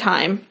another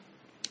time.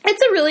 It's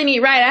a really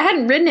neat ride. I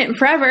hadn't ridden it in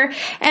forever,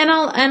 and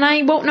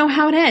I won't know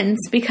how it ends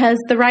because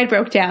the ride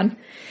broke down.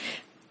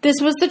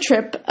 This was the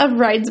trip of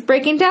rides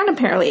breaking down,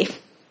 apparently.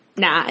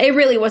 Nah, it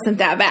really wasn't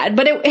that bad,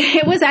 but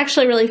it was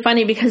actually really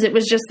funny because it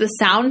was just the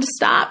sound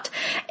stopped,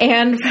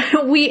 and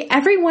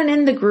everyone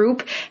in the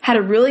group had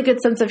a really good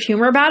sense of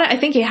humor about it. I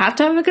think you have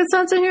to have a good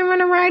sense of humor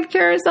to ride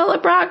Carousel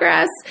of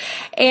Progress,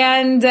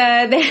 and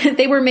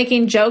they were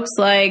making jokes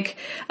like,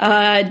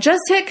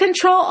 just hit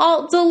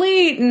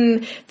Control-Alt-Delete,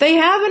 and they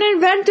haven't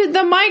invented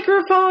the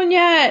microphone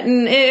yet,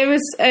 and it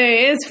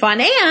was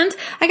fun, and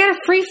I got a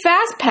free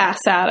Fast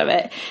Pass out of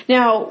it.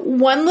 Now,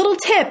 one little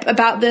tip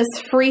about this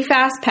free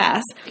Fast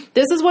Pass.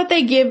 This is what they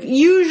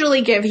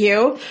usually give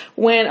you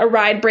when a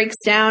ride breaks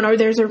down or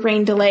there's a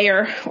rain delay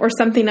or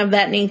something of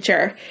that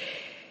nature.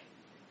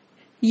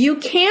 You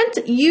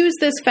can't use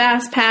this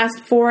Fast Pass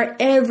for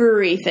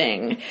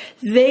everything.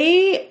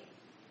 They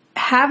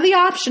have the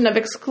option of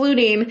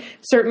excluding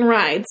certain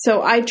rides.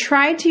 So I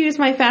tried to use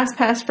my Fast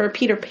Pass for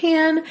Peter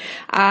Pan.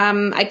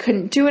 I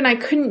couldn't do it. I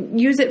couldn't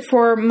use it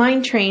for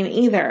Mine Train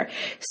either.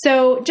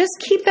 So just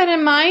keep that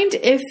in mind.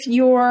 If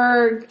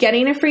you're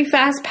getting a free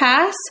Fast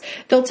Pass,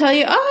 they'll tell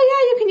you, oh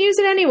yeah, you can use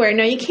it anywhere.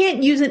 No, you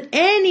can't use it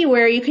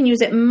anywhere. You can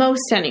use it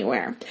most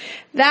anywhere.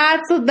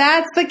 That's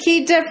the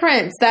key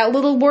difference. That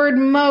little word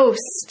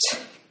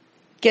most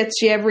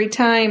gets you every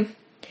time.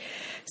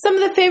 Some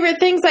of the favorite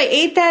things I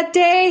ate that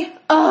day,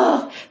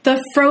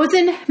 the frozen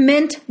frozen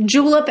mint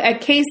julep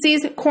at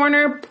Casey's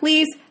Corner.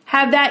 Please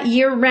have that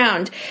year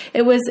round.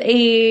 It was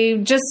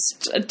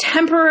just a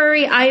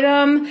temporary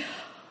item.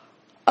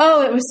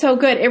 Oh, it was so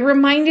good. It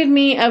reminded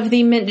me of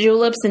the mint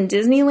juleps in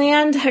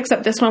Disneyland,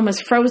 except this one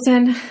was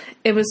frozen.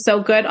 It was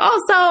so good.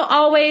 Also,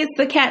 always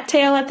the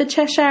cattail at the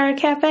Cheshire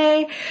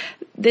Cafe.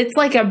 It's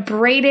like a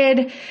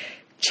braided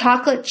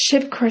chocolate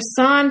chip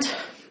croissant.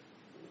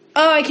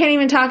 Oh, I can't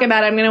even talk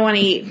about it. I'm going to want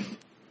to eat.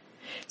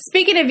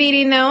 Speaking of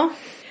eating, though,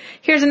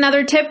 here's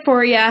another tip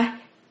for you.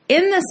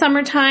 In the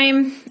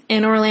summertime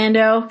in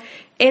Orlando,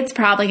 it's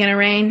probably going to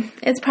rain.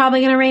 It's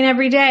probably going to rain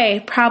every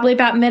day, probably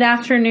about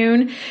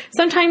mid-afternoon.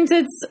 Sometimes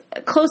it's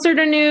closer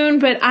to noon,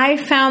 but I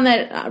found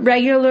that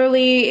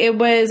regularly it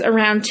was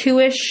around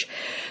 2-ish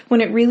when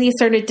it really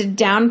started to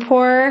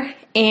downpour,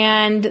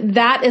 and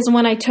that is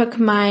when I took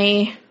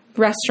my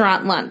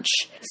restaurant lunch.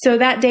 So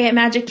that day at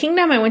Magic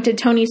Kingdom, I went to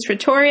Tony's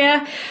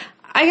Trattoria.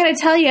 I gotta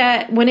tell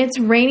you, when it's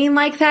raining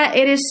like that,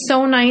 it is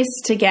so nice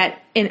to get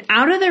in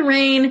out of the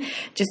rain,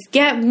 just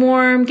get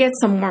warm, get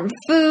some warm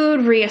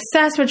food,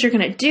 reassess what you're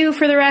gonna do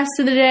for the rest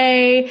of the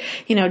day,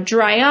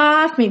 dry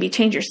off, maybe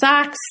change your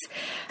socks.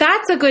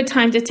 That's a good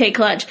time to take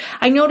lunch.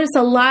 I notice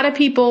a lot of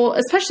people,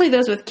 especially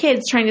those with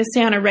kids, trying to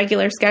stay on a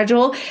regular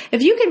schedule.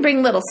 If you can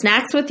bring little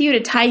snacks with you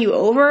to tie you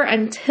over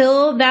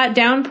until that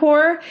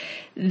downpour,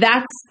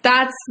 that's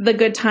the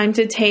good time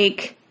to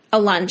take a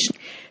lunch.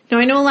 Now,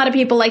 I know a lot of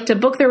people like to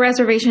book their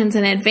reservations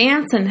in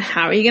advance, and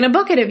how are you going to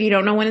book it if you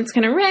don't know when it's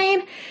going to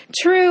rain?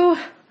 True.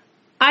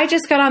 I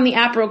just got on the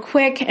app real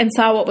quick and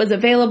saw what was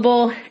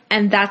available,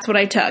 and that's what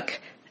I took.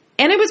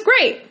 And it was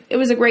great. It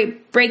was a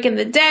great break in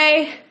the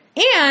day.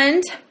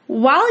 And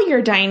while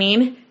you're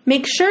dining,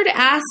 make sure to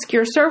ask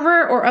your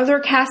server or other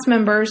cast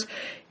members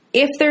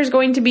if there's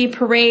going to be a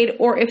parade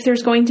or if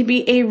there's going to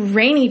be a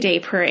rainy day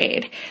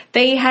parade.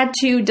 They had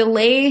to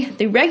delay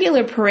the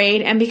regular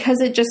parade, and because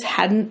it just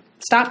hadn't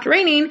stopped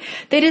raining,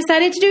 they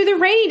decided to do the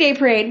rainy day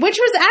parade, which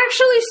was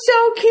actually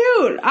so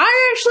cute.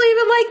 I actually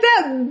even like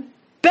that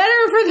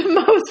better for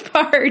the most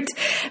part,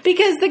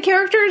 because the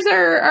characters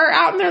are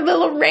out in their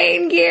little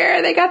rain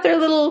gear. They got their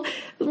little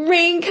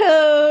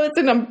raincoats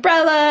and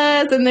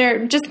umbrellas, and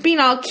they're just being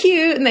all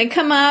cute, and they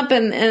come up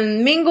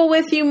and mingle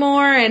with you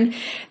more, and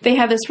they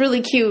have this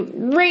really cute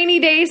rainy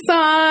day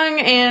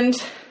song, and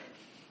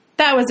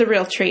that was a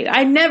real treat.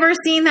 I'd never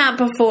seen that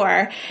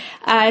before.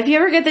 If you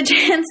ever get the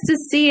chance to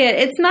see it,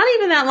 it's not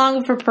even that long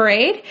of a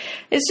parade.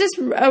 It's just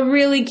a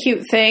really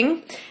cute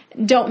thing.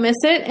 Don't miss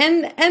it.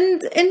 And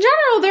in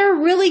general, there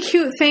are really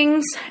cute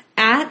things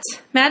at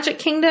Magic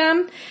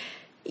Kingdom.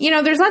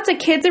 There's lots of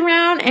kids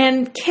around,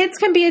 and kids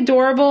can be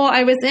adorable.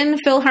 I was in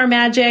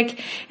PhilharMagic,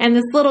 and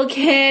this little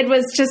kid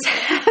was just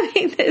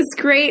having this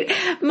great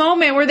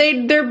moment where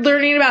they're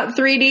learning about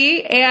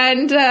 3D,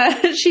 and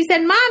she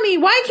said, "Mommy,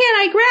 why can't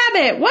I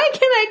grab it? Why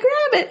can't I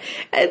grab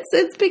it?"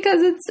 It's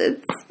because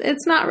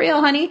it's not real,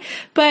 honey.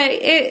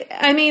 But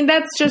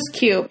that's just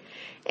cute.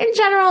 In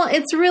general,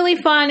 it's really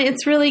fun.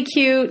 It's really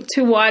cute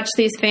to watch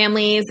these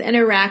families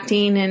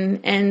interacting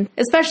and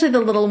especially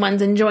the little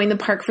ones enjoying the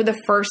park for the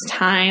first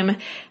time.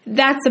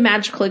 That's a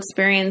magical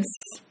experience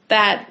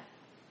that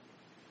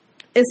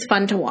is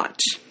fun to watch.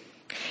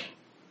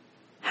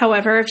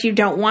 However, if you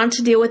don't want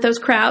to deal with those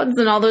crowds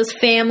and all those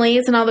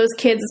families and all those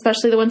kids,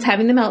 especially the ones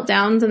having the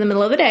meltdowns in the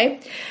middle of the day,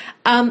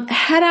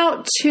 head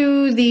out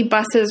to the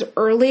buses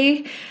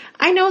early.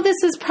 I know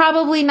this is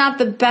probably not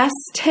the best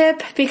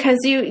tip because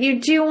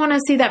you do want to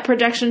see that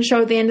projection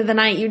show at the end of the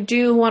night. You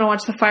do want to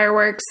watch the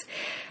fireworks.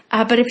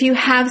 But if you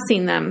have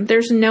seen them,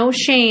 there's no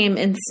shame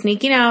in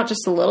sneaking out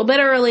just a little bit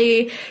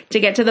early to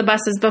get to the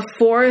buses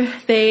before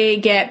they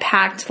get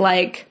packed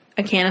like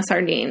a can of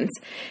sardines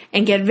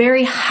and get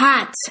very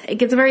hot. It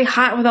gets very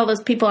hot with all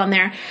those people on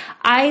there.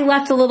 I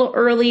left a little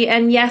early,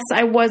 and yes,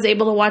 I was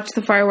able to watch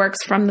the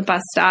fireworks from the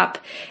bus stop.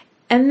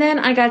 And then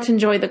I got to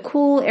enjoy the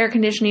cool air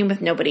conditioning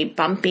with nobody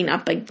bumping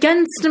up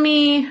against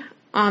me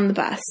on the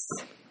bus.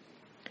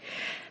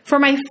 For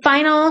my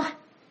final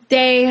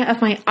day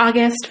of my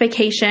August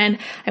vacation,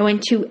 I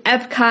went to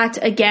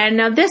Epcot again.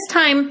 Now this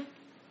time,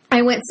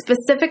 I went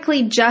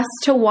specifically just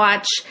to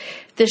watch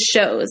the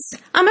shows.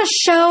 I'm a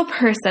show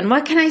person.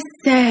 What can I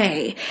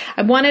say?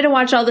 I wanted to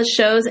watch all the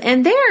shows,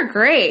 and they are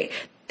great.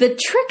 The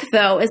trick,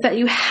 though, is that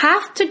you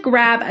have to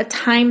grab a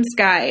times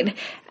guide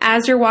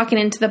as you're walking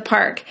into the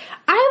park.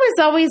 I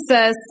was always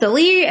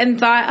silly and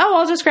thought,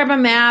 I'll just grab a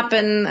map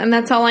and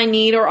that's all I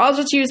need, or I'll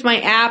just use my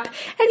app.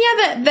 And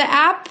yeah, the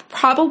app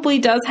probably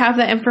does have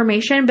that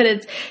information, but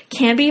it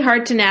can be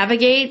hard to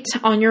navigate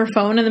on your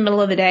phone in the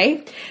middle of the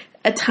day.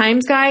 A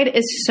times guide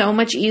is so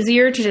much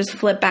easier to just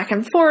flip back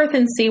and forth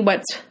and see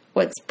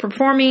what's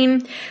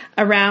performing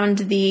around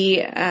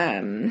the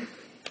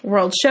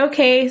World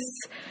Showcase.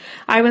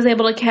 I was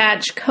able to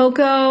catch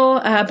Coco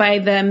by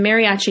the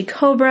Mariachi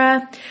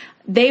Cobra.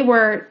 They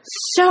were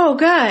so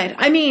good.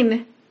 I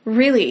mean,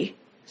 really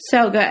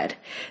so good.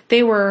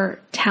 They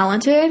were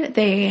talented.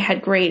 They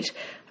had great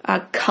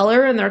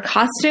color in their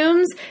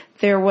costumes.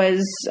 There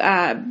was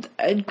a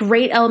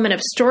great element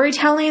of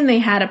storytelling. They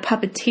had a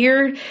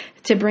puppeteer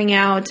to bring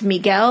out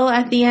Miguel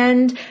at the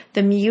end.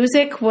 The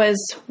music was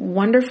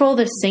wonderful.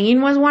 The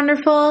singing was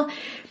wonderful.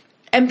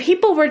 And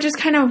people were just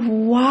kind of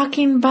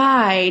walking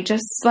by,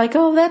 just like,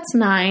 oh, that's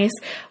nice.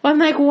 Well, I'm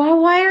like, well,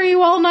 why are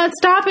you all not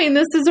stopping?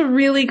 This is a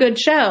really good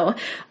show.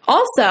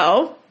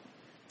 Also,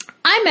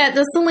 I met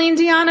the Celine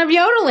Dion of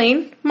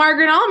yodeling,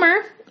 Margaret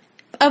Almer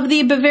of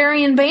the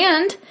Bavarian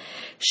band.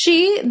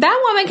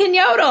 That woman can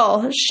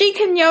yodel. She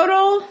can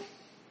yodel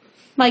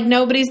like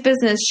nobody's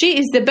business. She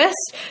is the best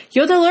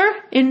yodeler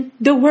in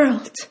the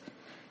world.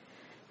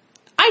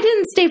 I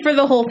didn't stay for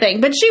the whole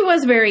thing, but she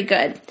was very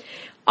good.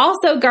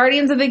 Also,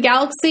 Guardians of the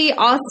Galaxy,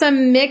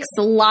 awesome mix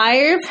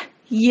live.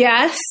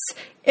 Yes,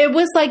 it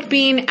was like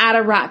being at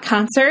a rock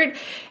concert.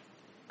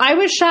 I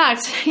was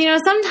shocked. You know,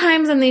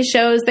 sometimes in these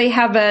shows, they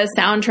have a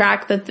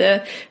soundtrack that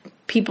the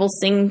people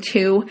sing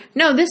to.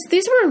 No,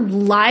 these were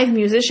live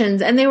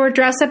musicians, and they were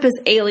dressed up as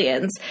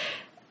aliens.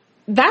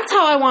 That's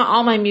how I want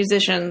all my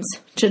musicians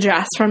to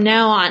dress from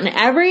now on.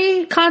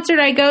 Every concert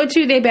I go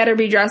to, they better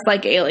be dressed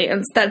like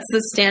aliens. That's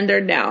the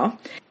standard now.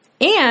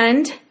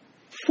 And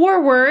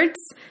 4 words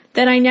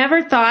that I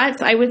never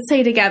thought I would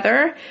say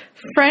together: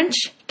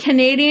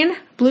 French-Canadian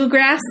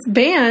Bluegrass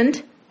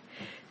Band.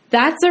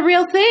 That's a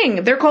real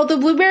thing. They're called the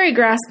Blueberry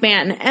Grass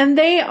Band, and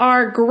they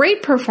are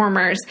great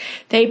performers.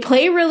 They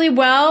play really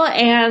well,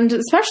 and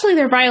especially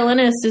their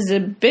violinist is a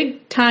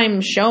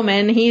big-time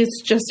showman. He's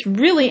just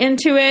really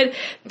into it.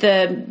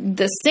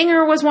 The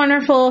singer was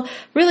wonderful.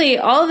 Really,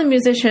 all of the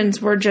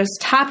musicians were just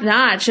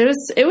top-notch. It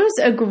was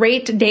a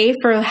great day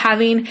for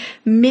having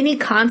mini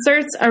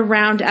concerts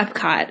around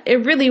Epcot.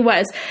 It really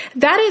was.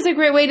 That is a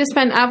great way to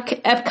spend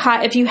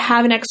Epcot if you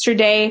have an extra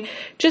day,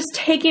 just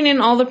taking in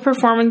all the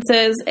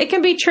performances. It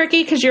can be tricky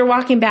because you're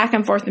walking back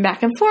and forth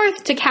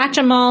to catch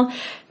them all.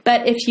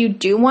 But if you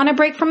do want to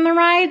break from the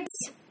rides,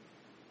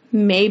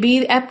 maybe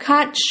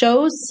Epcot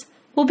shows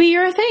will be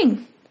your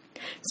thing.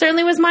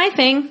 Certainly was my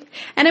thing.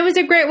 And it was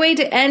a great way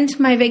to end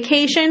my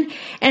vacation.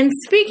 And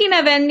speaking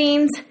of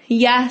endings,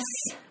 yes,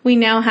 we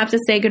now have to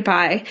say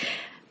goodbye.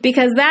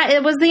 Because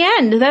it was the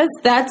end.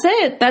 That's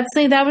it.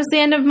 That was the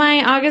end of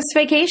my August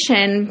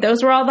vacation.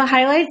 Those were all the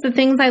highlights, the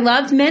things I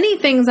loved, many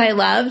things I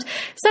loved,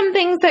 some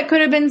things that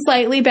could have been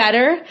slightly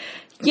better.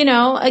 You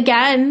know,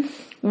 again,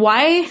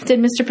 why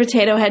did Mr.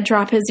 Potato Head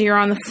drop his ear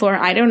on the floor?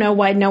 I don't know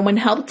why no one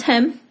helped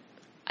him.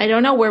 I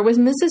don't know. Where was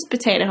Mrs.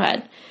 Potato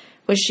Head?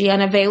 Was she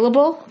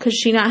unavailable? Could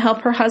she not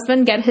help her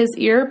husband get his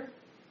ear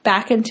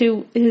back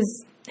into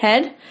his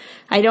head?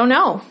 I don't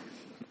know.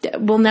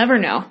 We'll never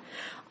know.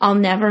 I'll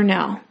never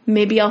know.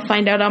 Maybe I'll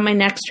find out on my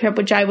next trip,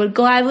 which I would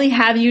gladly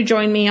have you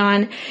join me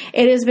on.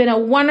 It has been a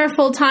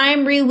wonderful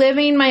time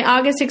reliving my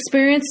August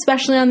experience,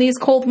 especially on these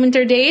cold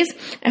winter days.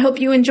 I hope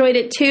you enjoyed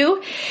it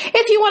too.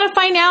 If you want to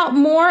find out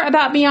more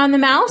about Beyond the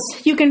Mouse,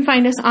 you can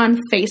find us on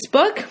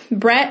Facebook.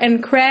 Brett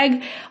and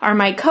Craig are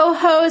my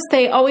co-hosts.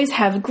 They always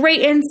have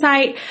great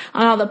insight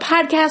on all the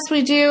podcasts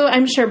we do.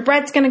 I'm sure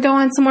Brett's going to go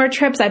on some more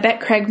trips. I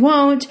bet Craig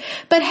won't.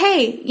 But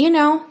hey, you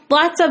know,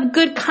 lots of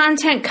good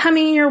content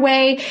coming your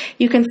way.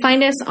 You can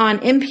find us on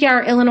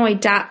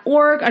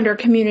nprillinois.org under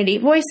Community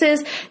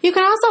Voices. You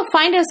can also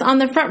find us on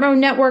the Front Row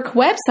Network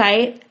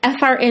website,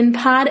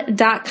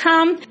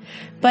 frnpod.com.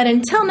 But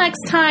until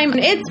next time,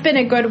 it's been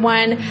a good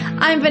one.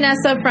 I'm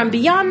Vanessa from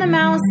Beyond the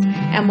Mouse,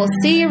 and we'll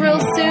see you real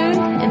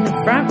soon in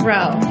the front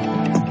row.